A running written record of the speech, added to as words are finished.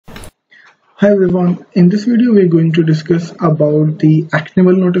Hi everyone, in this video we're going to discuss about the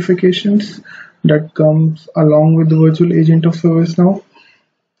actionable notifications that comes along with the virtual agent of ServiceNow.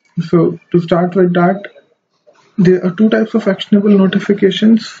 So to start with that, there are two types of actionable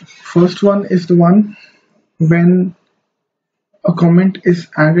notifications. First one is the one when a comment is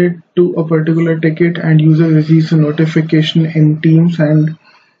added to a particular ticket and user receives a notification in Teams and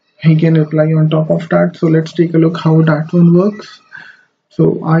he can reply on top of that. So let's take a look how that one works.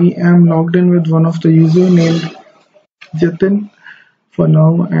 So I am logged in with one of the user named Jatin for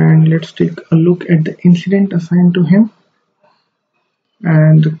now, and let's take a look at the incident assigned to him.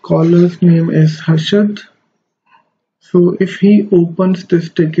 And the caller's name is Harshad. So if he opens this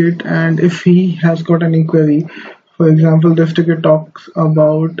ticket and if he has got any query, for example, this ticket talks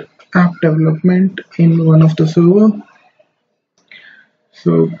about app development in one of the server.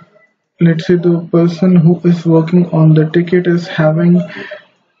 So let's say the person who is working on the ticket is having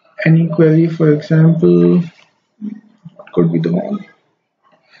any query, for example, what could be the one?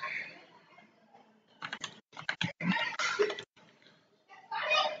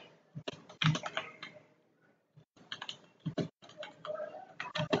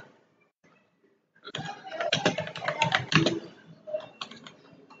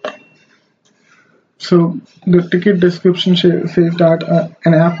 So the ticket description says that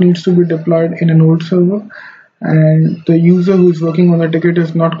an app needs to be deployed in an old server, and the user who is working on the ticket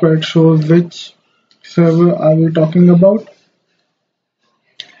is not quite sure which server are we talking about.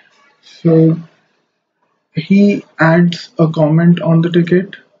 So he adds a comment on the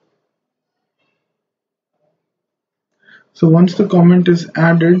ticket. So once the comment is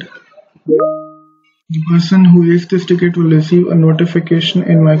added, the person who raised this ticket will receive a notification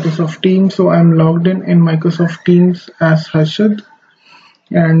in Microsoft Teams. So I'm logged in Microsoft Teams as Harshad,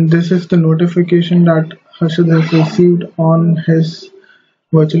 and this is the notification that Harshad has received on his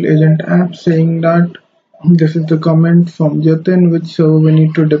virtual agent app saying that this is the comment from Jatin, which we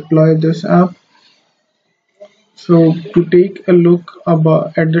need to deploy this app. So to take a look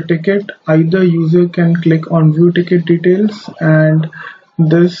at the ticket, either user can click on view ticket details and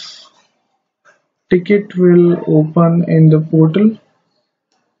this ticket will open in the portal,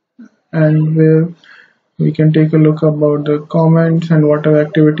 and where we can take a look about the comments and whatever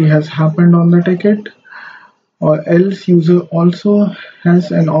activity has happened on the ticket. Or else user also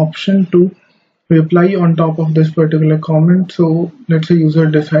has an option to reply on top of this particular comment. So let's say user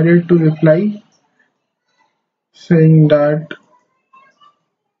decided to reply saying that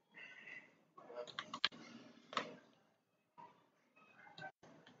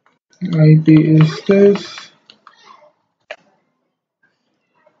IP is this,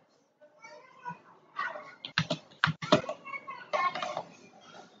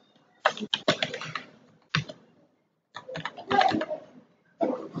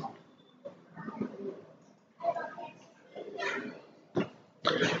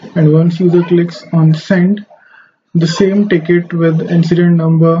 and once user clicks on send, the same ticket with incident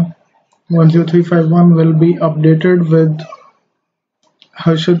number 10351 will be updated with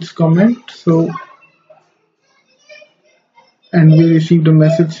Harshad's comment. So, and we received a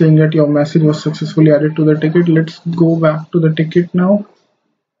message saying that your message was successfully added to the ticket. Let's go back to the ticket now,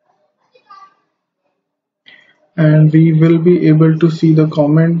 and we will be able to see the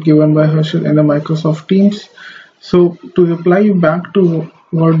comment given by Harshad in the Microsoft Teams. So to reply back to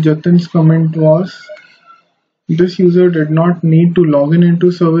what Jatin's comment was, this user did not need to log in into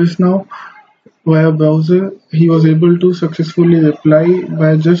ServiceNow via browser. He was able to successfully reply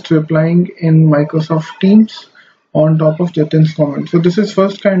by just replying in Microsoft Teams on top of Jatin's comment. So this is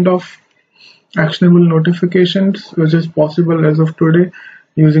first kind of actionable notifications which is possible as of today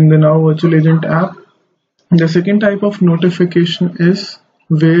using the Now Virtual Agent app. The second type of notification is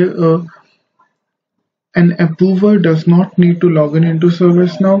where an approver does not need to log in into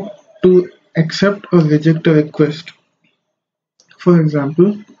ServiceNow to accept or reject a request. For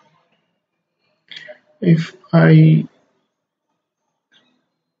example, if I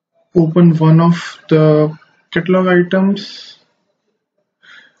open one of the catalog items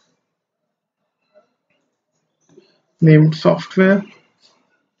named software,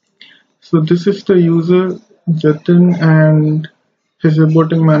 so this is the user Jatin and his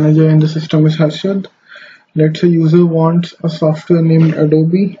reporting manager in the system is Harshad. Let's say user wants a software named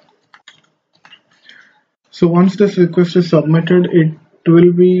Adobe. So once this request is submitted, it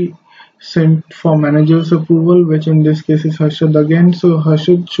will be sent for manager's approval, which in this case is Harshad again. So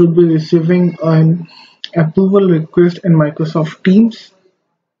Harshad should be receiving an approval request in Microsoft Teams.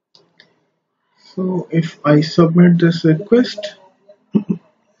 So if I submit this request,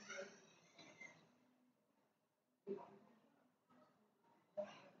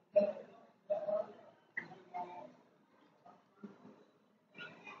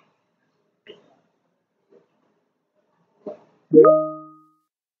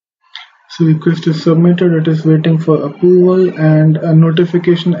 So request is submitted, it is waiting for approval, and a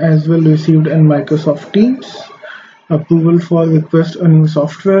notification as well received in Microsoft Teams. Approval for request a new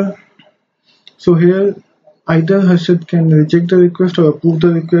software. So here either Harshit can reject the request or approve the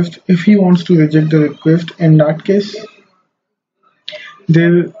request. If he wants to reject the request, in that case,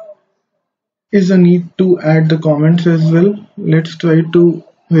 there is a need to add the comments as well. Let's try to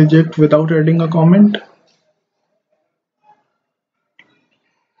reject without adding a comment.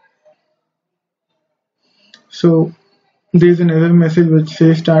 So there is an error message which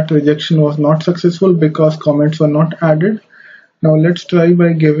says that rejection was not successful because comments were not added. Now let's try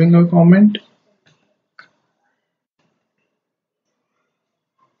by giving a comment.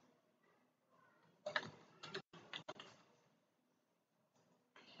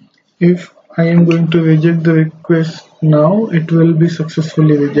 If I am going to reject the request now, it will be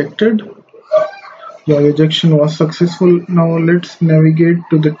successfully rejected. The rejection was successful. Now let's navigate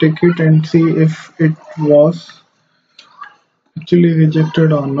to the ticket and see if it was actually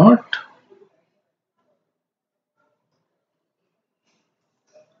rejected or not.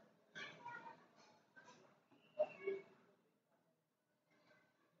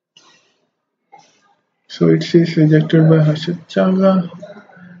 So it says rejected by Harshit Chavla,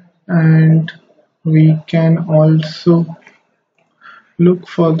 and we can also look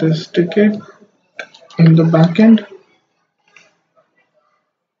for this ticket in the backend.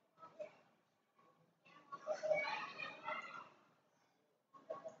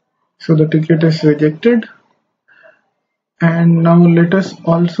 So the ticket is rejected. And now let us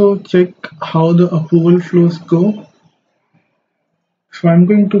also check how the approval flows go. So I'm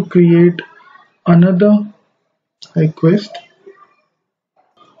going to create another request.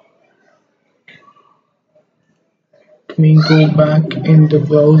 Let me go back in the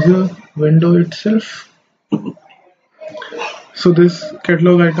browser window itself. So this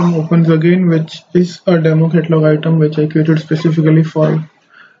catalog item opens again, which is a demo catalog item which I created specifically for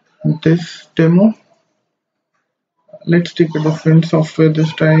this demo. Let's take a different software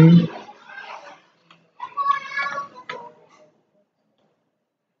this time.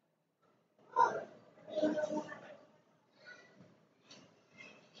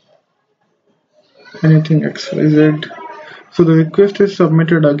 Anything XYZ. So the request is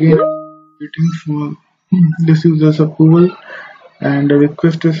submitted again, waiting for this user's approval, and the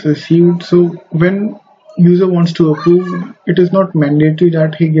request is received. So when user wants to approve, it is not mandatory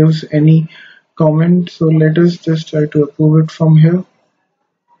that he gives any comment. So let us just try to approve it from here.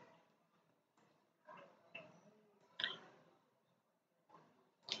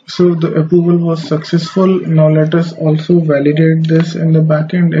 So the approval was successful. Now let us also validate this in the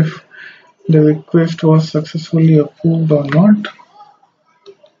backend if the request was successfully approved or not.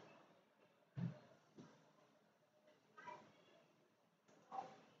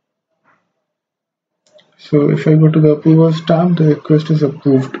 So if I go to the approvals tab, the request is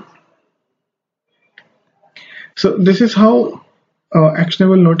approved. So this is how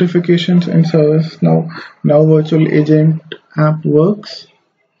actionable notifications in ServiceNow Now Virtual Agent app works.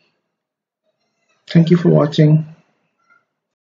 Thank you for watching.